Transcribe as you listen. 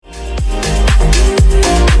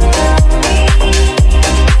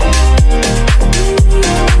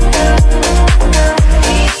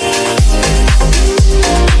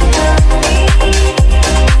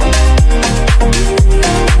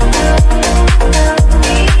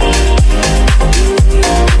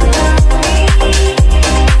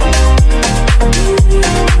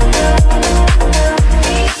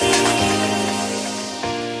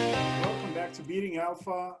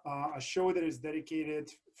is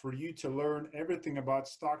dedicated for you to learn everything about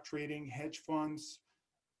stock trading, hedge funds,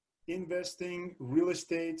 investing, real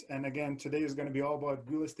estate. And again, today is going to be all about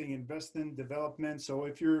real estate investing, development. So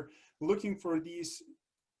if you're looking for these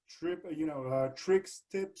tricks,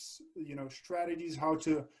 tips, strategies, how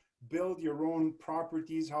to build your own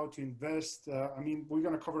properties, how to invest. We're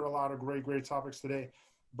going to cover a lot of great topics today.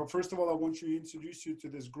 But first of all, I want to introduce you to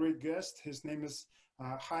this great guest. His name is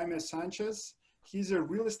Jaime Sanchez. He's a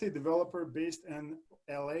real estate developer based in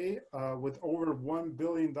LA with over $1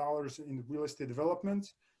 billion in real estate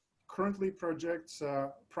development. Current projects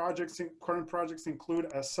include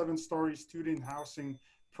a 7-story student housing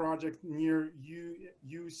project near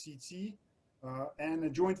UCT and a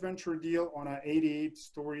joint venture deal on an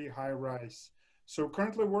 88-story high-rise. So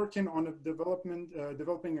currently working on a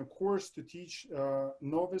developing a course to teach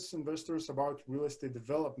novice investors about real estate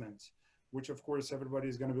development, which of course everybody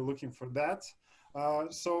is going to be looking for that.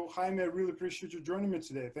 So Jaime, I really appreciate you joining me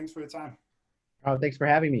today. Thanks for your time. Oh, thanks for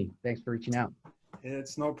having me. Thanks for reaching out.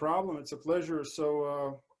 It's no problem. It's a pleasure.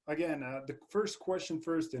 So again, the first question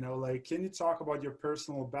first, can you talk about your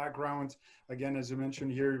personal background? Again, as you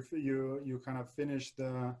mentioned here, you kind of finished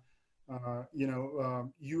the,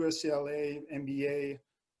 UCLA MBA,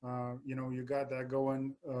 you got that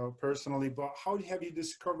going personally, but how have you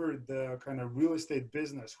discovered the kind of real estate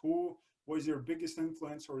business? Who was your biggest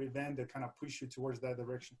influence or event that kind of pushed you towards that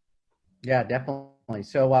direction? Yeah, definitely.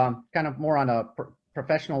 So kind of more on a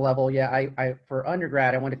professional level. Yeah, I for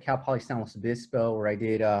undergrad, I went to Cal Poly San Luis Obispo, where I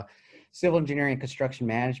did civil engineering and construction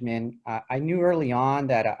management. I knew early on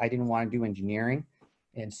that I didn't want to do engineering.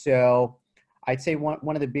 And so I'd say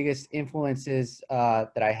one of the biggest influences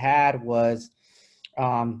that I had was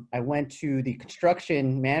I went to the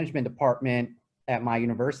construction management department at my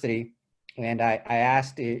university, and I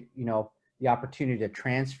asked it, the opportunity to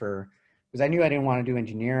transfer, because I knew I didn't want to do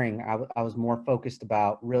engineering. I was more focused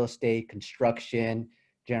about real estate, construction,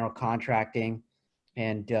 general contracting.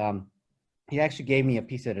 And he actually gave me a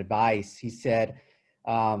piece of advice. He said,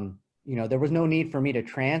 there was no need for me to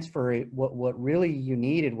transfer it. What really you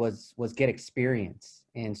needed was get experience.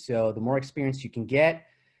 And so the more experience you can get,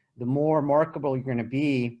 the more marketable you're going to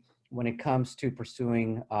be when it comes to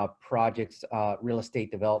pursuing projects, real estate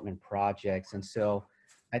development projects. And so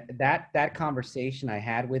that conversation I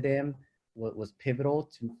had with him was pivotal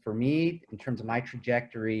for me in terms of my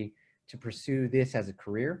trajectory to pursue this as a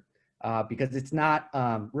career, because it's not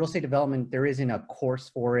real estate development. There isn't a course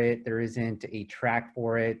for it. There isn't a track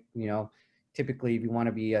for it. Typically if you want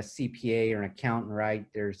to be a CPA or an accountant, right,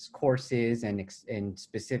 there's courses and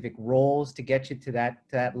specific roles to get you to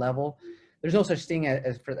that level. There's no such thing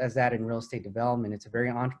as that in real estate development. It's a very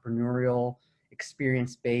entrepreneurial,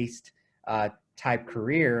 experience-based type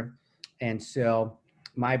career. And so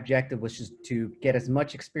my objective was just to get as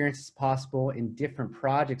much experience as possible in different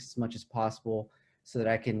projects as much as possible, so that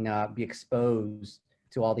I can be exposed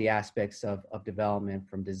to all the aspects of development,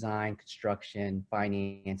 from design, construction,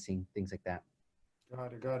 financing, things like that.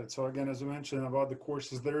 Got it. So again, as I mentioned about the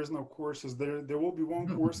courses, there is no courses. There will be one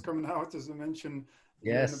course coming out, as I mentioned.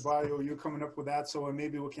 Yes. In the bio, you're coming up with that. So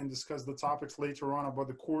maybe we can discuss the topics later on about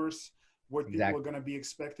the course, what Exactly. People are going to be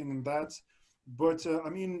expecting in that. But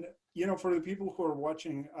for the people who are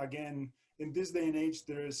watching, again, in this day and age,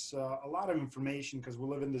 there's a lot of information because we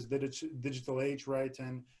live in this digital age, right?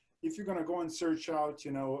 And if you're going to go and search out,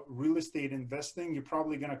 real estate investing, you're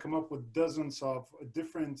probably going to come up with dozens of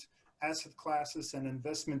different asset classes and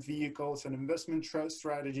investment vehicles and investment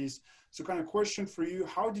strategies. So kind of question for you,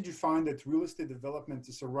 how did you find that real estate development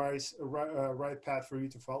is a right path for you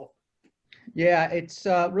to follow? Yeah, it's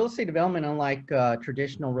real estate development, unlike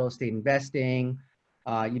traditional real estate investing.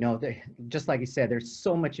 Just like you said, there's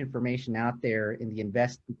so much information out there in the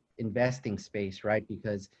investing space, right?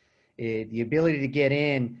 Because the ability to get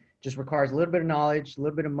in just requires a little bit of knowledge, a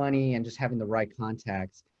little bit of money, and just having the right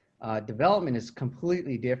contacts. Development is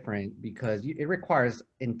completely different because it requires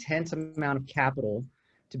intense amount of capital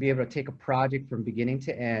to be able to take a project from beginning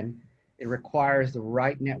to end. It requires the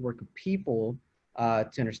right network of people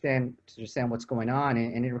to understand what's going on,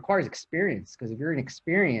 and it requires experience, because if you're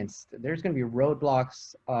inexperienced, there's going to be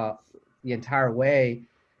roadblocks the entire way.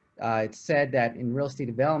 It's said that in real estate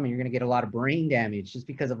development, you're going to get a lot of brain damage just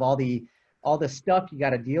because of all the stuff you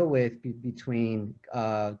got to deal with between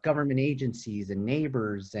government agencies and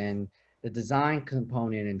neighbors and the design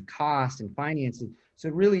component and cost and financing. So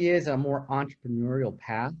it really is a more entrepreneurial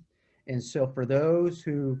path. And so for those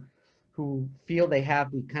who feel they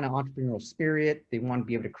have the kind of entrepreneurial spirit, they want to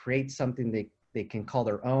be able to create something they can call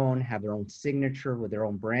their own, have their own signature with their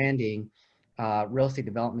own branding, real estate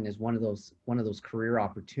development is one of those career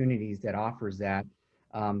opportunities that offers that.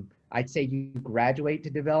 I'd say you graduate to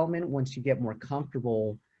development once you get more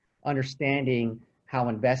comfortable understanding how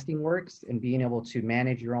investing works and being able to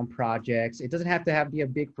manage your own projects. It doesn't have to be a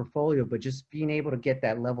big portfolio, but just being able to get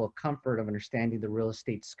that level of comfort of understanding the real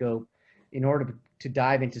estate scope in order to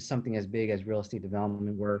dive into something as big as real estate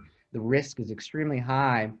development, where the risk is extremely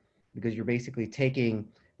high because you're basically taking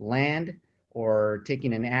land or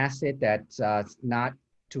taking an asset that's not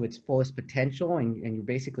to its fullest potential, and you're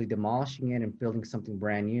basically demolishing it and building something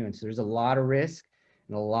brand new. And so there's a lot of risk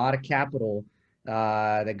and a lot of capital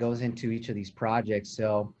that goes into each of these projects.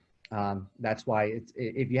 So that's why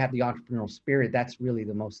if you have the entrepreneurial spirit, that's really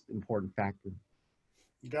the most important factor.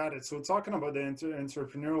 Got it. So talking about the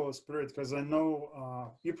entrepreneurial spirit, because I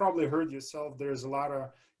know you probably heard yourself, there's a lot of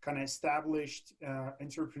kind of established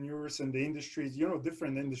entrepreneurs in the industries,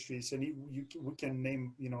 different industries, and we can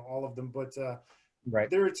name, all of them, but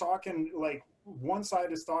Right. they're talking like one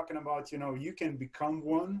side is talking about, you can become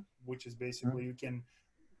one, which is basically you can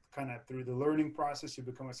kind of through the learning process, you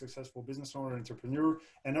become a successful business owner, entrepreneur.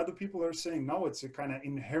 And other people are saying, no, it's a kind of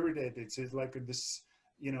inherited. It's like this,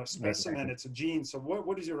 specimen. Exactly. It's a gene. So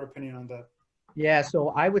what is your opinion on that? Yeah, so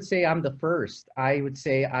I would say I'm the first. I would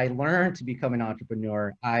say I learned to become an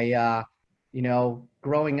entrepreneur.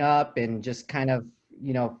 Growing up and just kind of,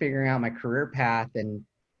 figuring out my career path and,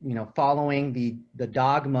 following the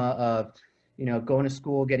dogma of, going to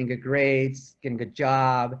school, getting good grades, getting a good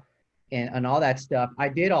job, and all that stuff. I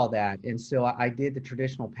did all that. And so I did the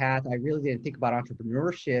traditional path. I really didn't think about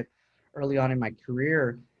entrepreneurship early on in my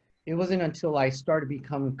career. It wasn't until I started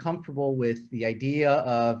becoming comfortable with the idea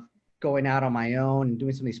of going out on my own and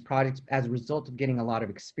doing some of these projects as a result of getting a lot of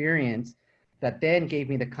experience that then gave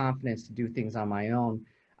me the confidence to do things on my own.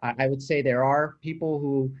 I would say there are people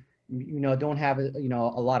who, don't have, a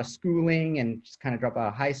lot of schooling and just kind of drop out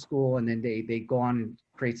of high school and then they go on and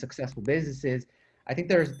create successful businesses. I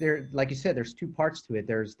think like you said, there's two parts to it.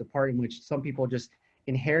 There's the part in which some people just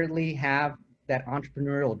inherently have that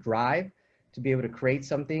entrepreneurial drive to be able to create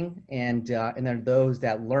something, and then there are those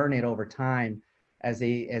that learn it over time as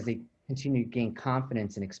they continue to gain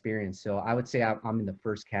confidence and experience. So I would say I'm in the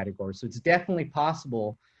first category. So it's definitely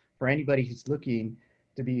possible for anybody who's looking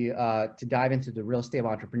to dive into the real estate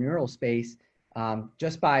entrepreneurial space,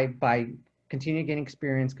 just by continuing getting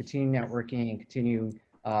experience, continue networking, and continue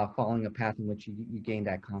following a path in which you gain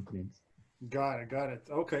that confidence. Got it. Got it.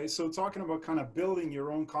 Okay. So talking about kind of building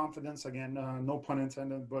your own confidence again, no pun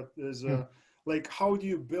intended, but there's Hmm. like, how do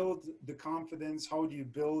you build the confidence? How do you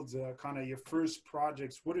build kind of your first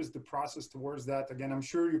projects? What is the process towards that? Again, I'm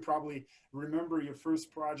sure you probably remember your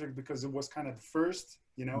first project because it was kind of the first,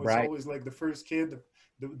 it's Right. always like the first kid,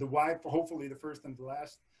 the wife, hopefully the first and the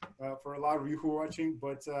last for a lot of you who are watching,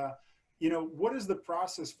 but what is the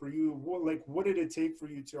process for you? What did it take for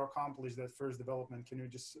you to accomplish that first development? Can you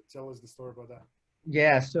just tell us the story about that?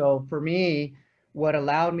 Yeah. So for me, what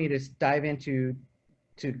allowed me to dive into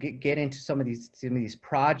to get into some of these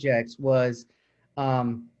projects was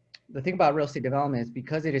um, the thing about real estate development is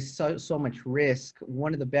because it is so much risk.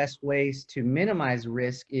 One of the best ways to minimize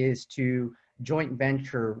risk is to joint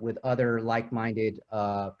venture with other like-minded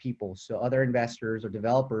people, so other investors or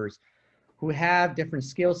developers who have different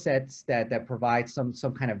skill sets that provide some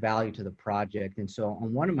kind of value to the project. And so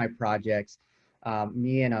on one of my projects,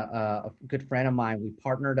 me and a good friend of mine, we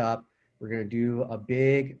partnered up. We're going to do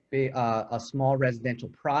a small residential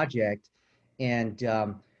project,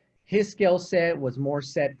 and his skill set was more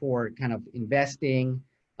set for kind of investing,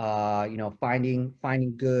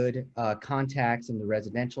 finding good contacts in the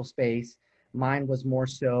residential space. Mine was more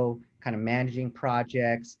so kind of managing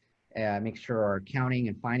projects, make sure our accounting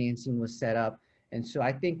and financing was set up. And so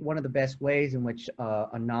I think one of the best ways in which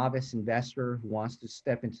a novice investor who wants to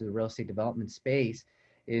step into the real estate development space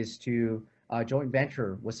is to joint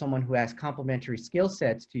venture with someone who has complementary skill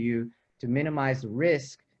sets to you to minimize the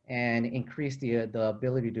risk and increase the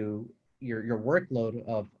ability to your workload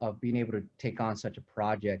of being able to take on such a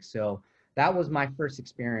project. So that was my first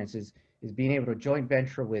experience is being able to joint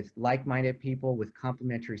venture with like-minded people with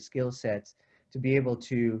complementary skill sets to be able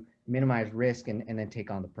to minimize risk and then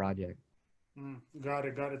take on the project. Got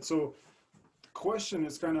it. Got it. So question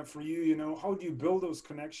is kind of for you, how do you build those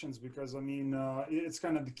connections? Because I mean, it's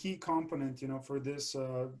kind of the key component, for this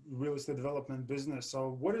real estate development business.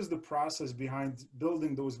 So what is the process behind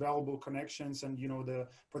building those valuable connections and, the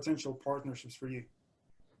potential partnerships for you?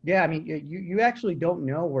 Yeah, I mean, you actually don't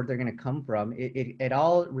know where they're going to come from. It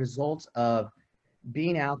all results of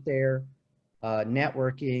being out there,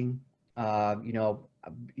 networking,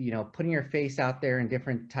 putting your face out there in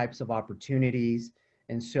different types of opportunities.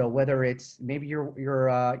 And so whether it's maybe you're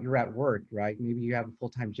at work, right? Maybe you have a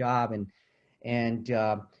full-time job and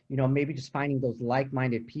you know, maybe just finding those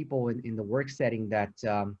like-minded people in the work setting that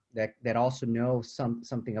that also know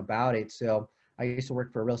something about it. So I used to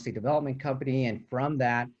work for a real estate development company, and from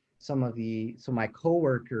that, some of my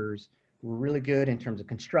coworkers were really good in terms of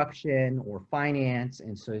construction or finance,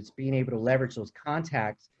 and so it's being able to leverage those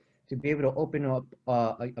contacts to be able to open up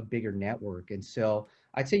a bigger network. And so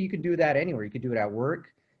I'd say you could do that anywhere. You could do it at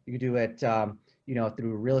work. You could do it, you know,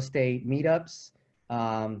 through real estate meetups.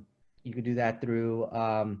 You could do that through,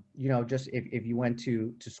 you know, just if you went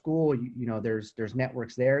to school, you know, there's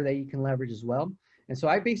networks there that you can leverage as well. And so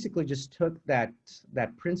I basically just took that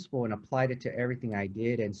principle and applied it to everything I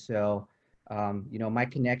did. And so, you know, my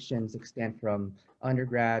connections extend from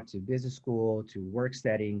undergrad to business school to work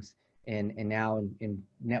settings, and now in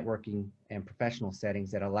networking and professional settings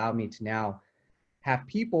that allow me to now have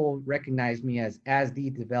people recognize me as the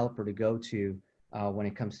developer to go to when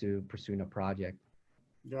it comes to pursuing a project.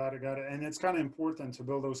 Got it, got it. And it's kind of important to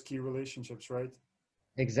build those key relationships, right?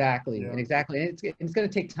 Exactly, Yeah, and exactly, and it's going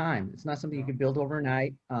to take time. It's not something you yeah. can build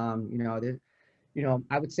overnight. You know, you know,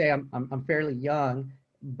 I would say I'm fairly young,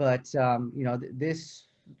 but you know, this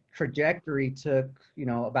trajectory took, you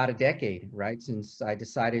know, about a decade, right? Since I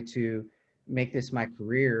decided to make this my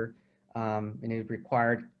career, and it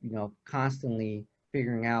required, you know, constantly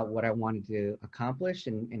figuring out what I wanted to accomplish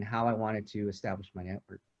and how I wanted to establish my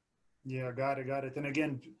network. Yeah, got it, got it. And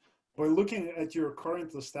again, by looking at your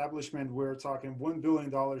current establishment, we're talking $1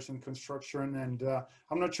 billion in construction. And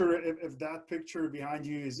I'm not sure if that picture behind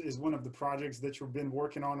you is one of the projects that you've been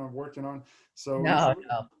working on or working on. So No,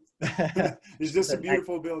 no. it's It's just a a nice,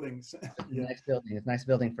 beautiful building. it's a Yeah. nice building. It's a nice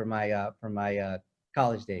building for my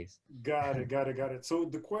college days. Got it, got it, got it. So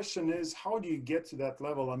the question is, how do you get to that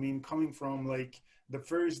level? I mean, coming from like the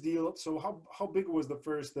first deal. So how big was the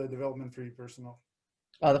first development for you personal?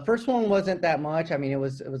 The first one wasn't that much. I mean, it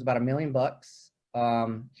was about $1 million Size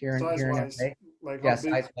here in wise, LA. like how Yeah,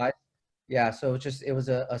 big? size wise. Yeah, so it was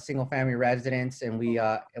a single family residence, and we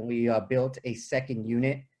built a second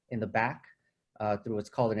unit in the back through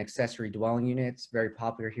what's called an accessory dwelling unit. It's very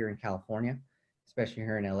popular here in California, especially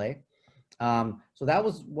here in LA. So that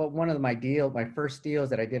was one of my first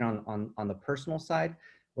deals that I did on the personal side.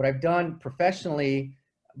 What I've done professionally,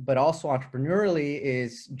 but also entrepreneurially,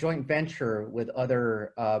 is joint venture with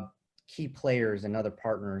other key players and other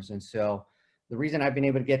partners. And so the reason I've been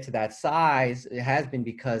able to get to that size, it has been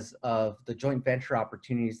because of the joint venture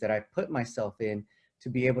opportunities that I've put myself in to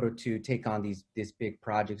be able to take on these big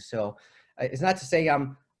projects. So it's not to say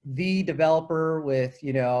I'm the developer with,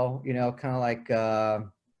 kind of like,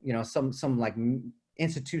 some like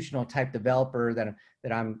institutional type developer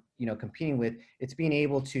that I'm, competing with. It's being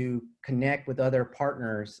able to connect with other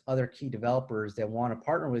partners, other key developers that want to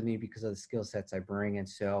partner with me because of the skill sets I bring. And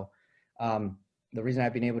so, the reason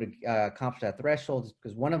I've been able to accomplish that threshold is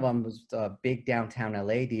because one of them was a big downtown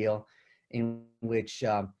LA deal in which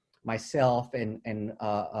myself and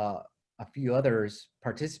a few others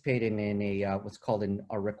participated in a what's called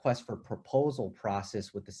a request for proposal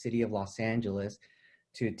process with the city of Los Angeles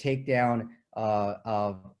to take down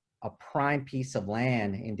a prime piece of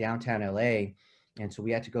land in downtown LA. And so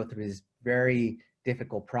we had to go through this very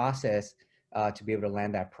difficult process to be able to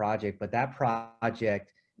land that project. But that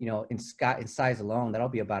project, in size alone, that'll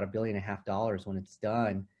be about $1.5 billion when it's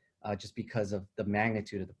done, just because of the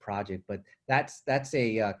magnitude of the project. But that's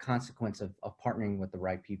a consequence of partnering with the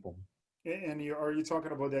right people. And are you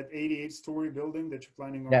talking about that 88-story building that you're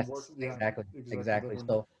planning on Yes, working? Yeah, exactly, exactly that exactly. one.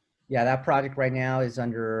 So, yeah, that project right now is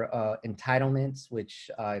under entitlements,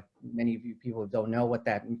 which many of you people don't know what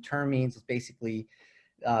that term means. It's basically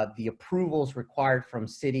the approvals required from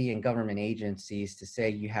city and government agencies to say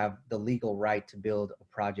you have the legal right to build a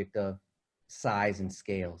project of size and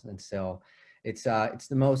scales. And so it's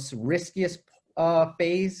the most riskiest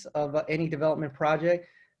phase of any development project.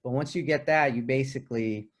 But once you get that, you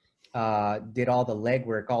basically did all the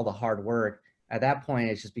legwork, all the hard work. At that point,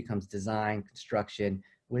 it just becomes design, construction,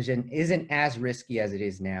 which isn't as risky as it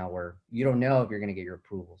is now, where you don't know if you're going to get your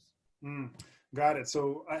approvals. Mm, got it.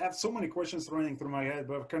 So I have so many questions running through my head,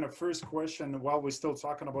 but kind of first question, while we're still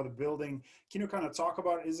talking about the building, can you kind of talk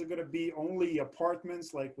about, is it going to be only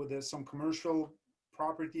apartments, like with some commercial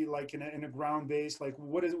property, like in a ground base, like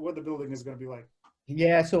what the building is going to be like?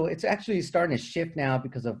 Yeah, so it's actually starting to shift now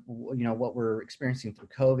because of what we're experiencing through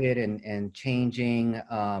COVID and changing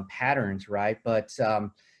patterns, right? But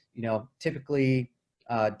typically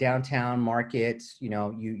downtown markets,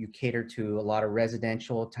 you cater to a lot of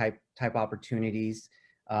residential type opportunities.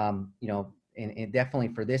 And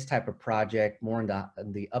definitely for this type of project, more in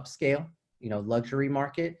the upscale, luxury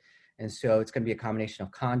market. And so it's going to be a combination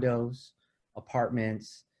of condos,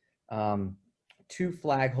 apartments. 2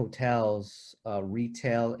 flag hotels,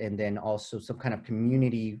 retail, and then also some kind of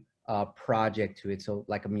community project to it. So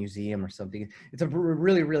like a museum or something. It's a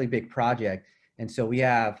really, really big project. And so we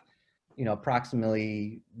have, you know,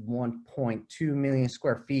 approximately 1.2 million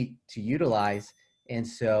square feet to utilize. And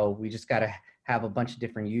so we just got to have a bunch of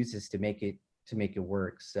different uses to make it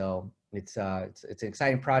work. So it's an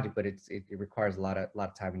exciting project, but it requires a lot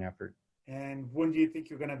of time and effort. And when do you think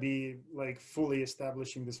you're going to be like fully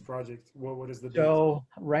establishing this project? What is the date? So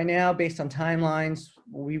right now, based on timelines,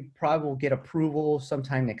 we probably will get approval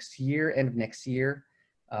sometime next year, end of next year,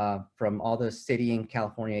 from all the city and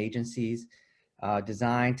California agencies.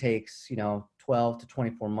 Design takes, you know, 12 to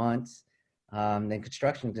 24 months. Then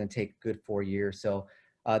construction is going to take a good 4 years. So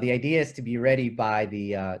the idea is to be ready by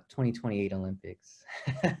the 2028 Olympics.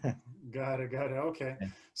 Got it. Got it. Okay.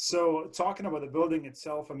 So talking about the building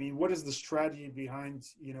itself, I mean, what is the strategy behind,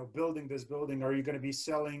 you know, building this building? Are you going to be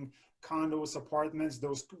selling condos, apartments,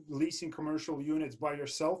 those leasing commercial units by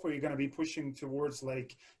yourself? Or are you going to be pushing towards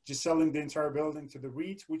like just selling the entire building to the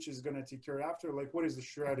REIT, which is going to take care after? Like, what is the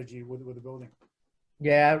strategy with the building?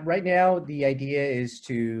 Yeah, right now the idea is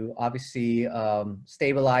to obviously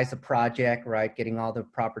stabilize the project, right? Getting all the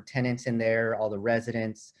proper tenants in there, all the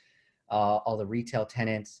residents, all the retail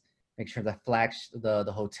tenants, make sure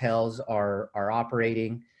the hotels are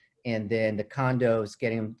operating, and then the condos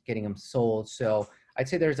getting them sold. So I'd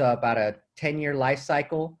say there's about a 10-year life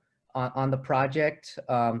cycle on the project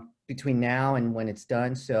between now and when it's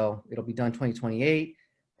done. So it'll be done 2028,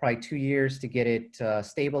 probably 2 years to get it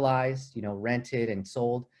stabilized, you know, rented and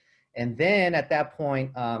sold. And then at that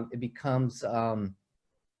point, it becomes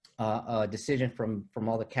a decision from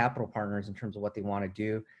all the capital partners in terms of what they want to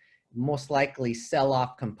do. Most likely sell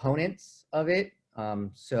off components of it.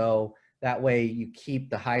 So that way you keep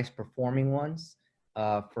the highest performing ones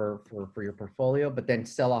for your portfolio, but then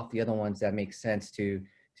sell off the other ones that make sense to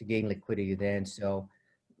gain liquidity then. So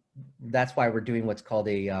that's why we're doing what's called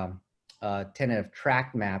a tentative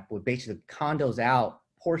tract map, with basically condos out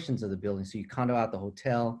portions of the building. So you condo out the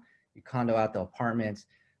hotel, you condo out the apartments.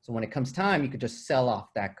 So when it comes time, you could just sell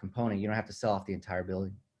off that component. You don't have to sell off the entire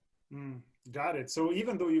building. Got it. So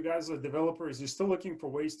even though you guys are developers, you're still looking for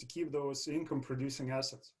ways to keep those income producing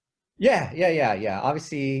assets. Yeah.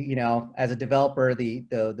 Obviously, you know, as a developer,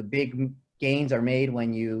 the big gains are made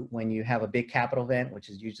when you have a big capital event, which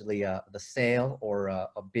is usually the sale or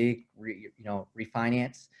a big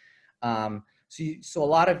refinance. So a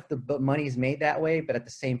lot of the money is made that way, but at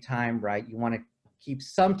the same time, right, you want to keep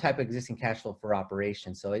some type of existing cash flow for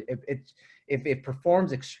operation. So if it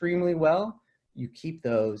performs extremely well, you keep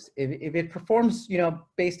those. If it performs, you know,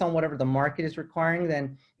 based on whatever the market is requiring,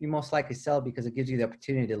 then you most likely sell because it gives you the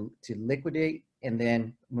opportunity to liquidate and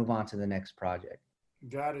then move on to the next project.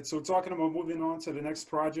 Got it. So talking about moving on to the next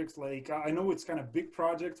project, like I know it's kind of big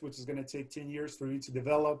project, which is going to take 10 years for you to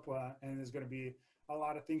develop, and there's going to be a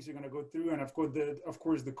lot of things you're going to go through. And of course,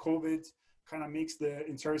 the COVID kind of makes the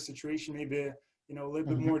entire situation maybe, you know, a little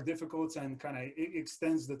bit more difficult and kind of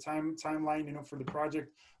extends the timeline, you know, for the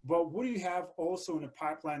project. But what do you have also in the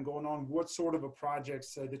pipeline going on? What sort of a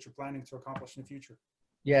projects that you're planning to accomplish in the future?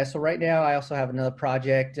 Yeah, so right now I also have another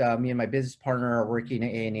project. Me and my business partner are working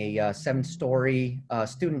in a 7-story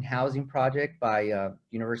student housing project by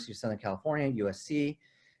University of Southern California, USC.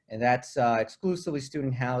 And that's exclusively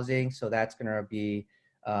student housing. So that's going to be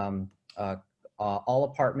all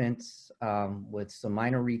apartments with some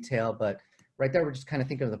minor retail. But right there, we're just kind of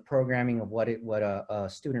thinking of the programming of what a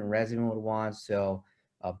student resident would want. So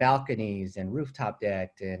balconies and rooftop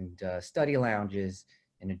deck and study lounges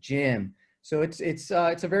and a gym. So it's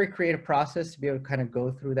a very creative process to be able to kind of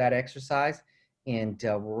go through that exercise, and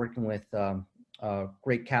we're working with a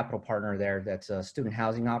great capital partner there that's a student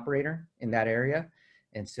housing operator in that area,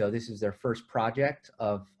 and so this is their first project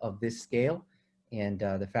of this scale, and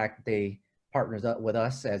the fact that they partners up with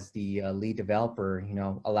us as the lead developer, you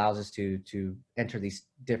know, allows us to enter these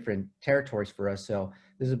different territories for us. So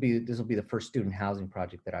this will be the first student housing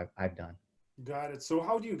project that I've done. Got it. So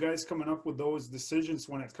how do you guys coming up with those decisions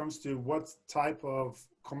when it comes to what type of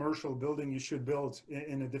commercial building you should build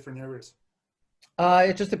in the different areas?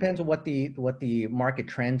 It just depends on what the market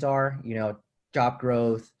trends are. You know, job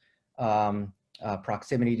growth,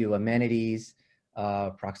 proximity to amenities,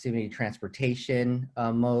 proximity to transportation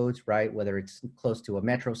modes, right? Whether it's close to a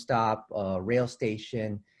metro stop, a rail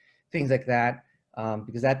station, things like that.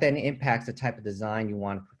 Because that then impacts the type of design you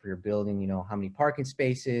want for your building. You know, how many parking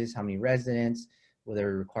spaces, how many residents,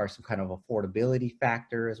 whether it requires some kind of affordability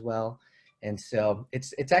factor as well. And so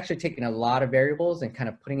it's actually taking a lot of variables and kind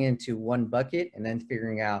of putting it into one bucket and then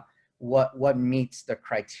figuring out what meets the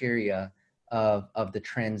criteria of the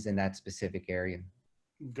trends in that specific area.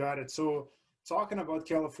 Got it. So talking about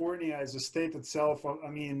California as a state itself, I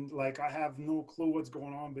mean, like I have no clue what's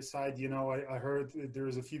going on beside, I heard that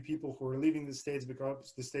there's a few people who are leaving the state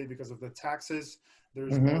because of the taxes.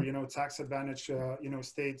 There's more, Hmm. tax advantage,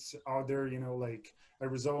 states out there, like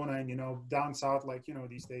Arizona and, down south, like,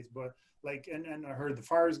 these states. But like, and I heard the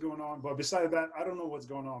fires going on, but beside that, I don't know what's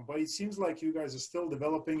going on. But it seems like you guys are still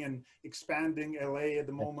developing and expanding LA at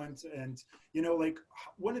the moment. And, like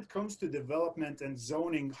when it comes to development and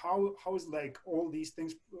zoning, how is like all these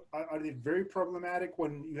things, are they very problematic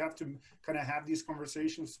when you have to kind of have these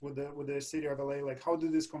conversations with the city of LA? Like how do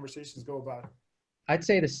these conversations go about? I'd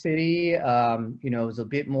say the city, is a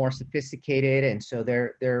bit more sophisticated, and so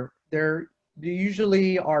they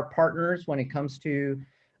usually are partners when it comes to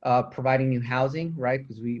providing new housing, right?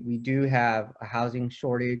 Because we do have a housing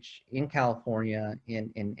shortage in California,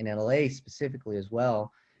 in LA specifically as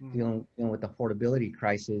well, Mm, dealing with the affordability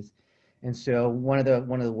crisis. And so one of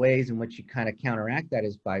the ways in which you kind of counteract that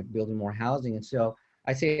is by building more housing. And so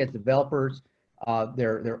I say as developers,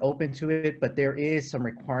 they're open to it, but there is some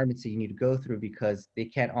requirements that you need to go through because they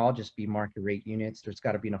can't all just be market rate units. There's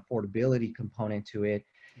got to be an affordability component to it,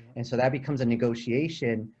 yeah. and so that becomes a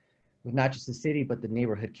negotiation with not just the city but the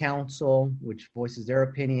neighborhood council, which voices their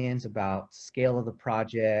opinions about scale of the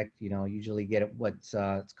project. Usually get what's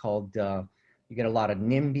it's called. You get a lot of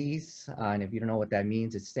NIMBYs, and if you don't know what that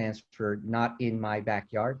means, it stands for not in my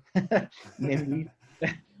backyard, NIMBYs.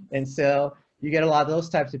 And so you get a lot of those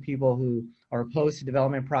types of people who are opposed to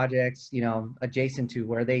development projects, adjacent to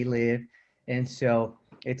where they live. And so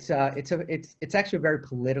it's actually a very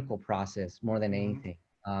political process more than Mhm. anything.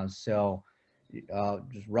 So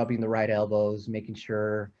just rubbing the right elbows, making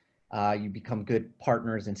sure you become good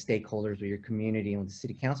partners and stakeholders with your community and with the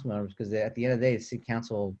city council members, because at the end of the day, the city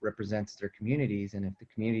council represents their communities. And if the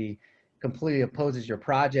community completely opposes your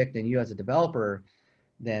project and you as a developer,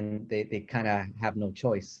 then they kind of have no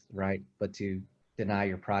choice, right, but to deny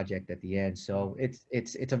your project at the end. So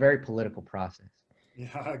it's a very political process.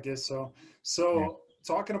 Yeah, I guess so. Yeah. So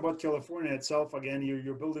talking about California itself, again,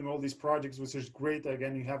 you're building all these projects, which is great.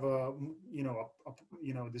 Again, you have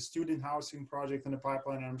the student housing project in the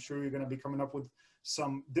pipeline. And I'm sure you're going to be coming up with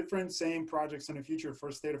some different same projects in the future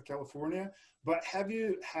for state of California. But have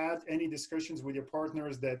you had any discussions with your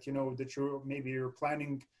partners that that you're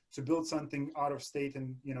planning to build something out of state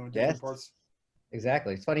and in different Yes, parts?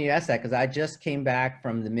 exactly. It's funny you asked that because I just came back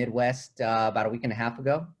from the Midwest about a week and a half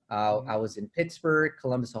ago. Mhm. I was in Pittsburgh,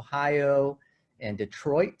 Columbus, Ohio, and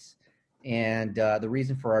Detroit. And the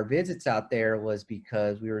reason for our visits out there was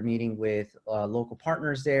because we were meeting with local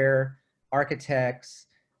partners there, architects,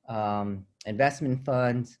 investment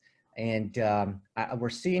funds, and we're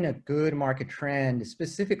seeing a good market trend,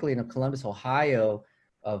 specifically in Columbus, Ohio,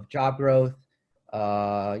 of job growth.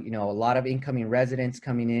 A lot of incoming residents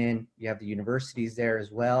coming in. You have the universities there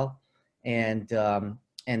as well, and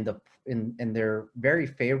and the and they're very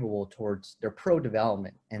favorable towards they're pro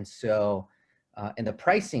development, and so and the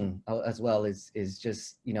pricing as well is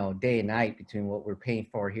just day and night between what we're paying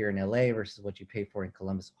for here in LA versus what you pay for in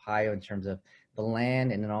Columbus, Ohio, in terms of the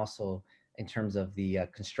land and then also in terms of the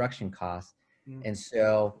construction costs. Mm. And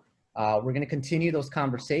so we're going to continue those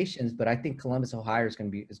conversations, but I think Columbus, Ohio is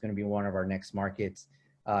going to be one of our next markets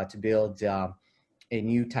to build a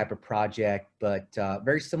new type of project, but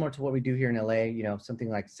very similar to what we do here in LA. Something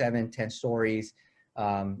like 7-10 stories,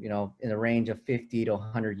 in the range of 50 to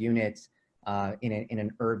 100 units in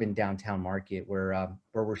an urban downtown market where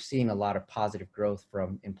we're seeing a lot of positive growth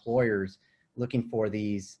from employers looking for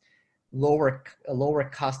these lower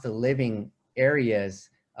cost of living areas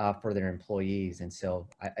for their employees, and so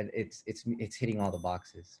it's hitting all the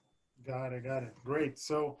boxes. Got it. Got it. Great.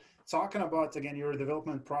 So, talking about again your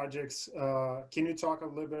development projects, can you talk a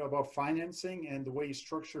little bit about financing and the way you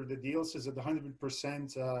structure the deals? Is it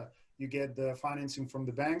 100% you get the financing from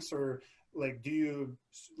the banks, or like do you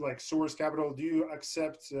like source capital? Do you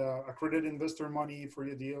accept accredited investor money for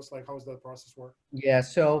your deals? Like, how does that process work? Yeah,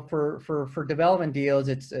 so for development deals,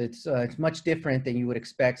 it's much different than you would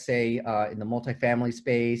expect, say, in the multifamily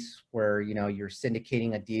space, where you're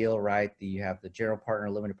syndicating a deal, right? You have the general partner,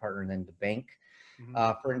 limited partner, and then the bank.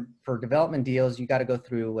 Hmm. For development deals, you got to go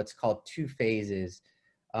through what's called two phases.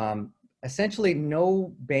 Um, Essentially,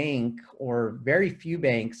 no bank or very few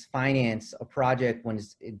banks finance a project when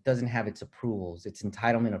it doesn't have its approvals, its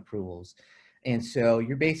entitlement approvals. And so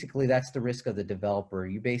that's the risk of the developer.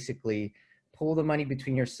 You basically pull the money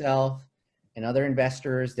between yourself and other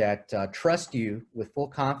investors that trust you with full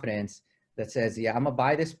confidence, that says, yeah, I'm gonna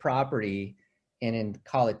buy this property, and in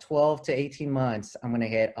call it 12 to 18 months, I'm gonna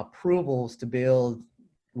get approvals to build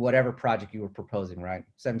whatever project you were proposing, right?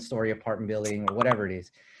 7-story apartment building or whatever it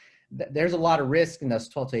is. There's a lot of risk in those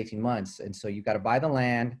 12 to 18 months. And so you got to buy the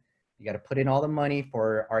land, you got to put in all the money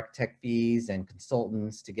for architect fees and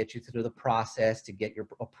consultants to get you through the process, to get your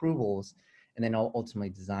approvals, and then ultimately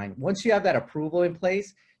design. Once you have that approval in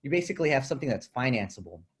place, you basically have something that's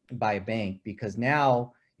financeable by a bank, because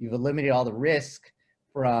now you've eliminated all the risk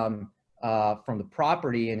from the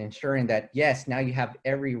property and ensuring that, yes, now you have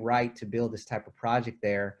every right to build this type of project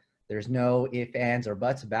there. There's no ifs, ands, or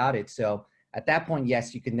buts about it. So at that point,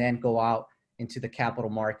 yes, you can then go out into the capital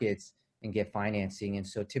markets and get financing. And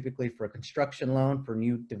so typically for a construction loan for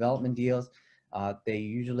new development deals, they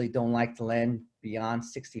usually don't like to lend beyond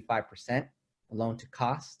 65% loan to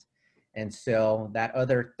cost. And so that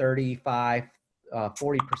other 35,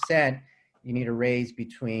 40%, you need to raise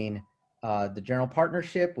between the general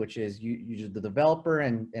partnership, which is usually the developer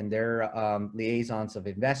and their liaisons of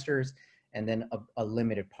investors, and then a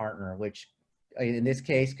limited partner, which in this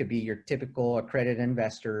case could be your typical accredited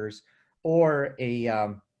investors, or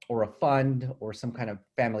a fund, or some kind of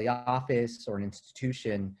family office or an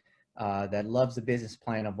institution that loves the business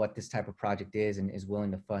plan of what this type of project is and is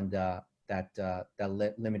willing to fund that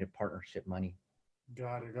limited partnership money.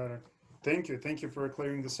 Got it. Got it. Thank you. Thank you for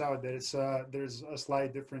clearing this out. That it's there's a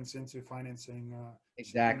slight difference into financing.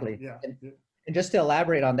 Exactly. Yeah. And just to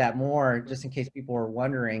elaborate on that more, just in case people are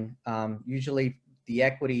wondering, usually the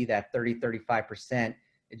equity, that 30-35%,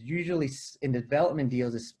 it's usually in development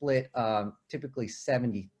deals is split typically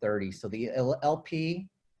 70-30. So the LP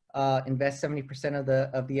invests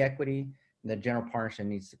 70% of the equity, and the general partnership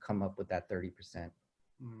needs to come up with that 30%.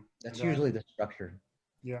 That's usually the structure.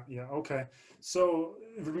 Yeah. Yeah. Okay. So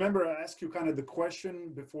remember, I asked you kind of the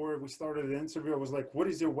question before we started the interview. I was like, what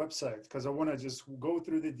is your website? Because I want to just go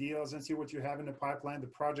through the deals and see what you have in the pipeline, the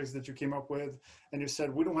projects that you came up with. And you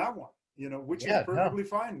said, we don't have one, which is perfectly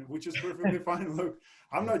fine, which is perfectly fine. Look,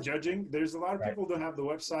 I'm not judging. There's a lot of people don't have the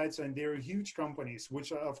websites, and they're huge companies,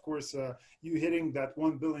 which of course, you hitting that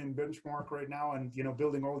 1 billion benchmark right now and,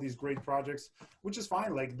 building all these great projects, which is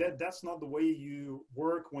fine. Like that's not the way you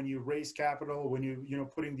work when you raise capital, when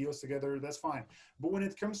putting deals together, that's fine. But when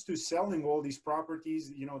it comes to selling all these properties,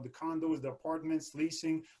 the condos, the apartments,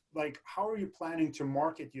 leasing, like, how are you planning to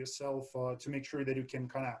market yourself to make sure that you can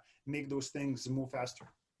kind of make those things move faster?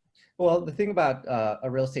 Well, the thing about a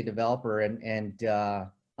real estate developer, and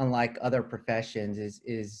unlike other professions,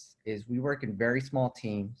 is we work in very small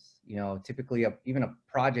teams. Typically even a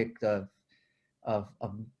project of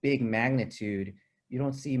big magnitude, you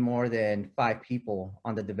don't see more than 5 people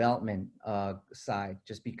on the development side,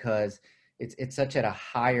 just because it's such at a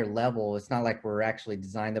higher level. It's not like we're actually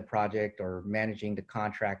designing the project or managing the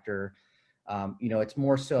contractor. It's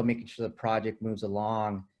more so making sure the project moves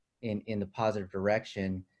along in the positive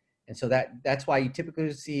direction. And so that's why you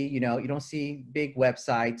typically see, you don't see big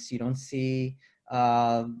websites, you don't see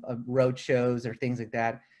road shows or things like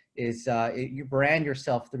that. You brand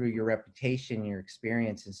yourself through your reputation, your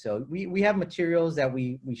experience. And so we have materials that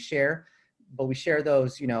we share, but we share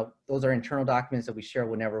those, those are internal documents that we share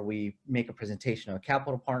whenever we make a presentation of a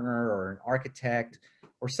capital partner or an architect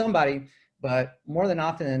or somebody. But more than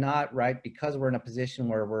often than not, right, because we're in a position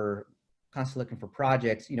where we're constantly looking for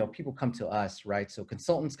projects, people come to us, right? So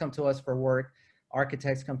consultants come to us for work,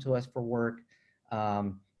 architects come to us for work,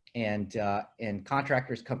 and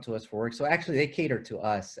contractors come to us for work. So actually they cater to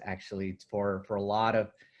us actually for a lot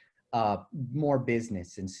of more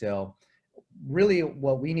business. And so really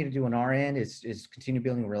what we need to do on our end is continue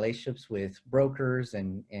building relationships with brokers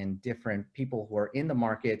and different people who are in the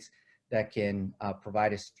markets that can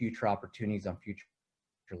provide us future opportunities on future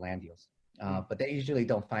land deals. But they usually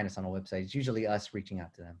don't find us on a website. It's usually us reaching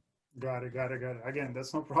out to them. Got it. Again,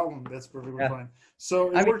 that's no problem. That's perfectly fine.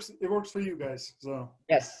 So it works for you guys. So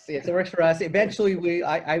yes, it works for us. Eventually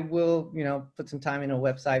I will, put some time in a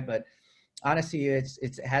website, but honestly, I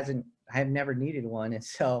have never needed one. And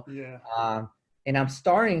so, and I'm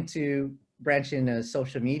starting to branch into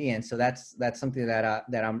social media. And so that's something that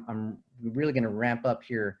I'm really going to ramp up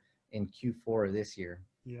here in Q4 of this year.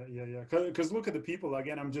 Yeah. Because look at the people,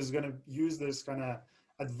 again, I'm just going to use this kind of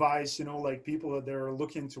advice, like people that they're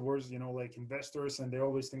looking towards, like investors, and they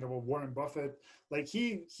always think about Warren Buffett. Like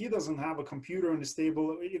he doesn't have a computer on his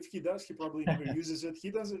table. If he does, he probably never uses it.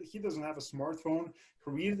 He doesn't have a smartphone.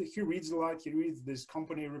 He reads a lot. He reads these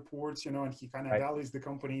company reports, and he kind of values the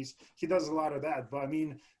companies. He does a lot of that. But I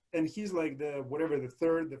mean, and he's like the whatever, the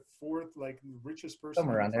third, the fourth like richest person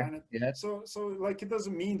somewhere on the around there. planet. Yeah. So like it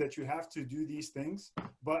doesn't mean that you have to do these things,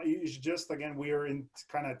 but it's just, again, we are in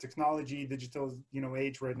kind of technology, digital,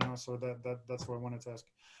 age right now. So that's what I wanted to ask.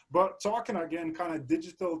 But talking again, kind of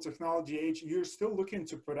digital technology age, you're still looking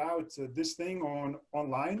to put out this thing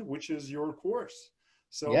online, which is your course.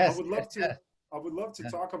 So I Yes. would Yes. love to, Yes. Yeah.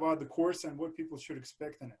 talk about the course and what people should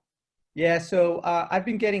expect in it. Yeah, so I've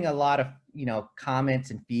been getting a lot of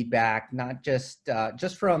comments and feedback, not just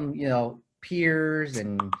from peers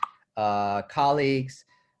and colleagues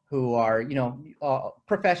who are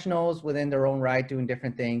professionals within their own right doing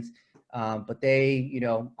different things, but they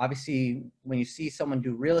obviously when you see someone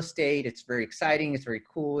do real estate, it's very exciting, it's very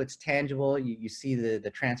cool, it's tangible. You see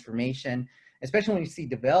the transformation, especially when you see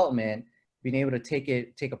development, being able to take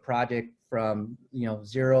a project from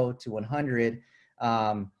 0 to 100.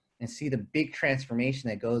 And see the big transformation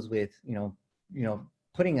that goes with,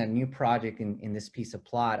 putting a new project in this piece of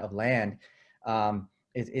plot of land.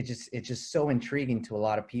 It's just so intriguing to a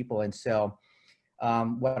lot of people. And so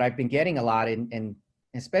what I've been getting a lot, and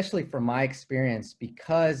especially from my experience,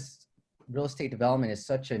 because real estate development is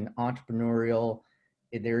such an entrepreneurial,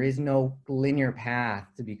 there is no linear path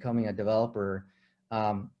to becoming a developer.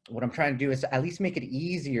 What I'm trying to do is at least make it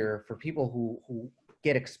easier for people who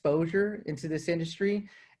get exposure into this industry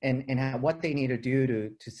and what they need to do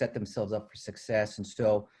to set themselves up for success. And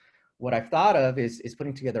so what I've thought of is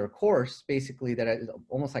putting together a course basically that is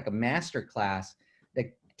almost like a master class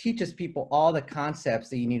that teaches people all the concepts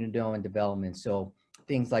that you need to know in development. So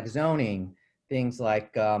things like zoning, things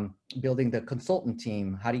like building the consultant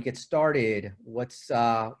team, how do you get started, what's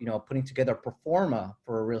putting together a pro forma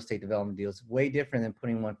for a real estate development deal is way different than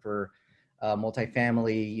putting one for a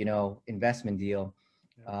multifamily investment deal.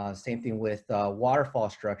 Same thing with waterfall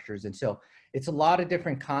structures. And so it's a lot of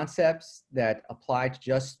different concepts that apply to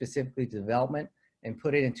just specifically to development and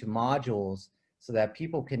put it into modules so that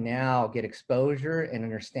people can now get exposure and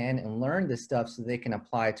understand and learn this stuff so they can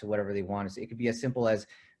apply it to whatever they want. So it could be as simple as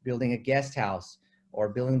building a guest house or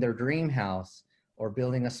building their dream house or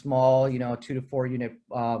building a small, 2 to 4 unit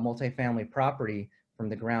multifamily property from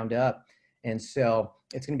the ground up. And so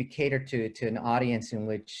it's going to be catered to an audience in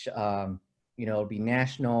which, it'll be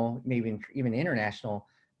national, maybe even international,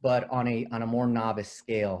 but on a more novice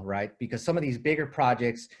scale, right? Because some of these bigger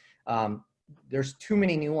projects, there's too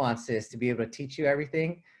many nuances to be able to teach you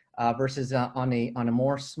everything versus on a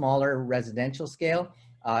more smaller residential scale.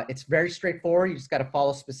 It's very straightforward. You just got to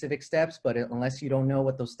follow specific steps, but unless you don't know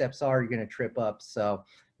what those steps are, you're going to trip up. So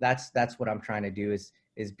that's what I'm trying to do is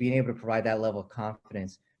being able to provide that level of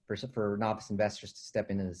confidence for novice investors to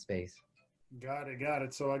step into the space. Got it, got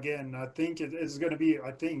it. So again, I think it is going to be,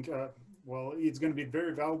 well, it's going to be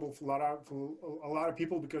very valuable for a lot of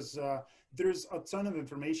people because there's a ton of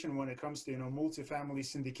information when it comes to multifamily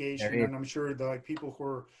syndication, and I'm sure the people who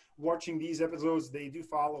are watching these episodes, they do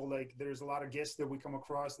follow. Like, there's a lot of guests that we come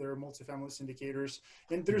across. There are multifamily syndicators,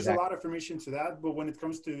 and there's a lot of information to that. But when it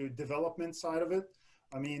comes to development side of it,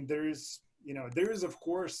 I mean, there is of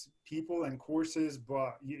course people and courses,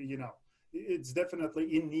 but it's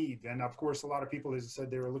definitely in need. And of course, a lot of people, as I said,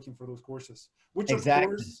 they were looking for those courses, which of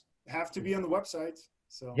course have to be on the website.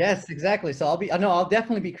 So yes, exactly. So I'll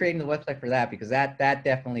definitely be creating the website for that because that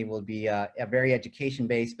definitely will be a very education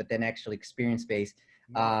based, but then actually experience based.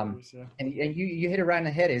 And you hit it right on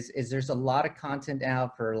the head is there's a lot of content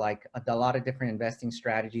out for like a lot of different investing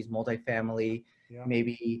strategies, multifamily,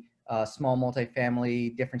 maybe small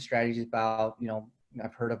multifamily, different strategies about,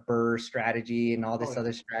 I've heard of BRRRR strategy and all this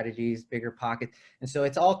other strategies, bigger pocket. And so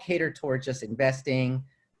it's all catered towards just investing,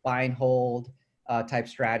 buy and hold type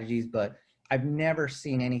strategies. But I've never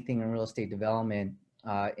seen anything in real estate development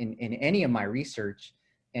in any of my research.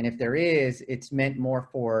 And if there is, it's meant more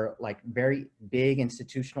for like very big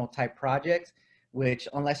institutional type projects, which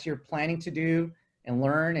unless you're planning to do and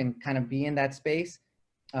learn and kind of be in that space,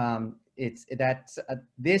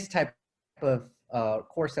 this type of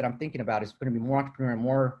course that I'm thinking about is going to be more entrepreneurial,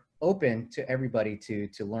 more open to everybody to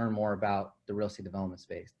learn more about the real estate development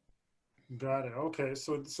space. Got it. Okay,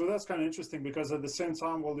 so that's kind of interesting because at the same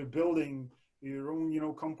time, while you're building your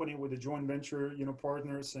own company with a joint venture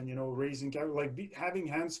partners and raising capital, like having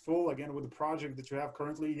hands full again with the project that you have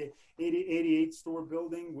currently, the 88 store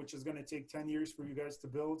building, which is going to take 10 years for you guys to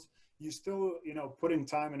build. You still put in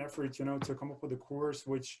time and effort to come up with a course,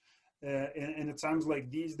 which and at times like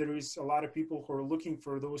these, there is a lot of people who are looking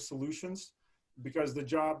for those solutions because the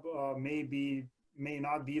job may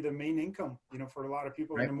not be the main income, for a lot of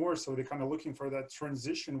people anymore. So they're kind of looking for that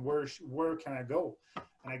transition. Where can I go?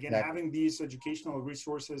 And again, having these educational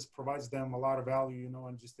resources provides them a lot of value,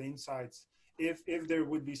 and just the insights if they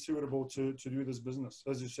would be suitable to do this business.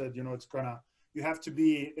 As you said, you know, you have to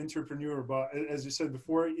be entrepreneur, but as you said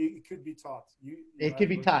before, it could be taught. It could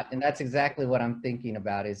be taught, and that's exactly what I'm thinking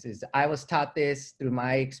about. Is I was taught this through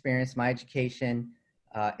my experience, my education.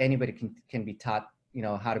 Anybody can be taught, you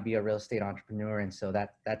know, how to be a real estate entrepreneur, and so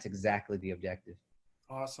that's exactly the objective.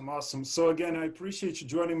 Awesome. So again, I appreciate you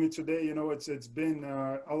joining me today. You know, it's been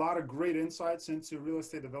a lot of great insights into real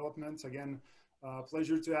estate development. Again,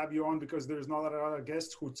 pleasure to have you on, because there's not a lot of other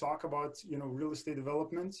guests who talk about, you know, real estate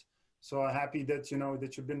development. So I'm happy that, you know,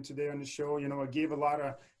 that you've been today on the show. You know, I gave a lot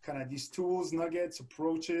of kind of these tools, nuggets,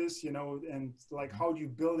 approaches, you know, and like how do you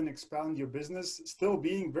build and expand your business, still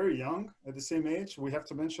being very young at the same age. We have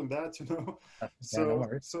to mention that, you know. So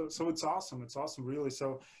it's awesome. It's awesome, really.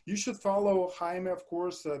 So you should follow Jaime, of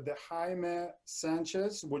course, the Jaime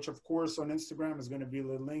Sanchez, which of course on Instagram is going to be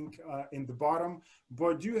the link in the bottom.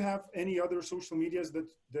 But do you have any other social medias that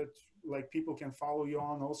like people can follow you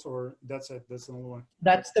on also, or that's it? That's the only one?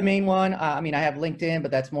 That's the main one. I mean, I have LinkedIn, but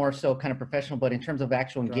that's more so kind of professional. But in terms of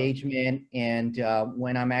actual engagement, and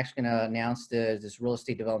when I'm actually going to announce this real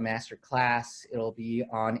estate development master class, it'll be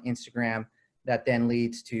on Instagram. That then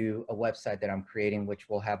leads to a website that I'm creating, which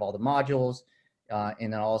will have all the modules,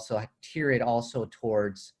 and then also tier it also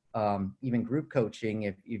towards even group coaching.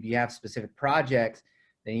 If you have specific projects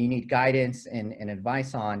that you need guidance and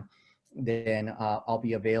advice on, then I'll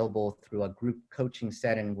be available through a group coaching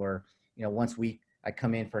setting where, you know, once a week I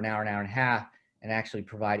come in for an hour and a half and actually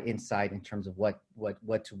provide insight in terms of what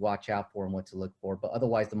to watch out for and what to look for. But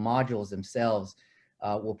otherwise, the modules themselves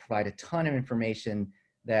will provide a ton of information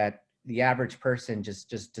that the average person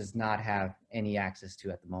just does not have any access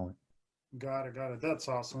to at the moment. Got it. That's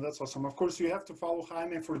awesome. Of course, you have to follow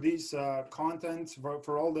Jaime for these content,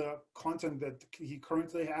 for all the content that he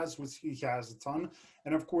currently has, which he has a ton.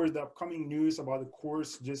 And of course, the upcoming news about the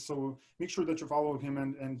course, just so make sure that you follow him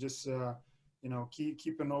and just, you know,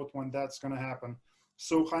 keep a note when that's going to happen.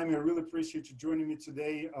 So Jaime, I really appreciate you joining me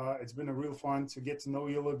today. It's been a real fun to get to know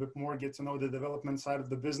you a little bit more, get to know the development side of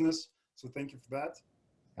the business. So thank you for that.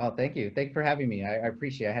 Oh, thank you. Thank you for having me. I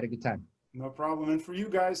appreciate it. I had a good time. No problem. And for you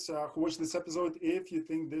guys who watched this episode, if you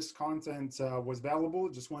think this content was valuable,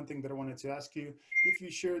 just one thing that I wanted to ask you, if you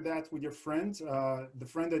share that with your friend, the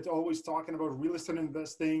friend that's always talking about real estate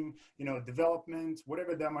investing, you know, development,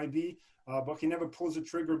 whatever that might be, but he never pulls the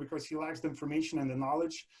trigger because he lacks the information and the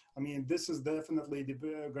knowledge. I mean, this is definitely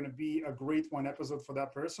going to be a great episode for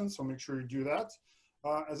that person. So make sure you do that.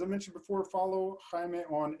 As I mentioned before, follow Jaime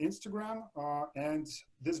on Instagram. And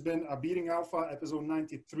this has been a Beating Alpha episode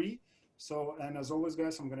 93. So, and as always,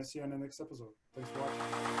 guys, I'm going to see you on the next episode. Thanks for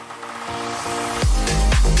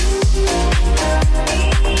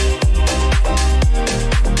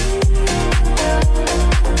watching.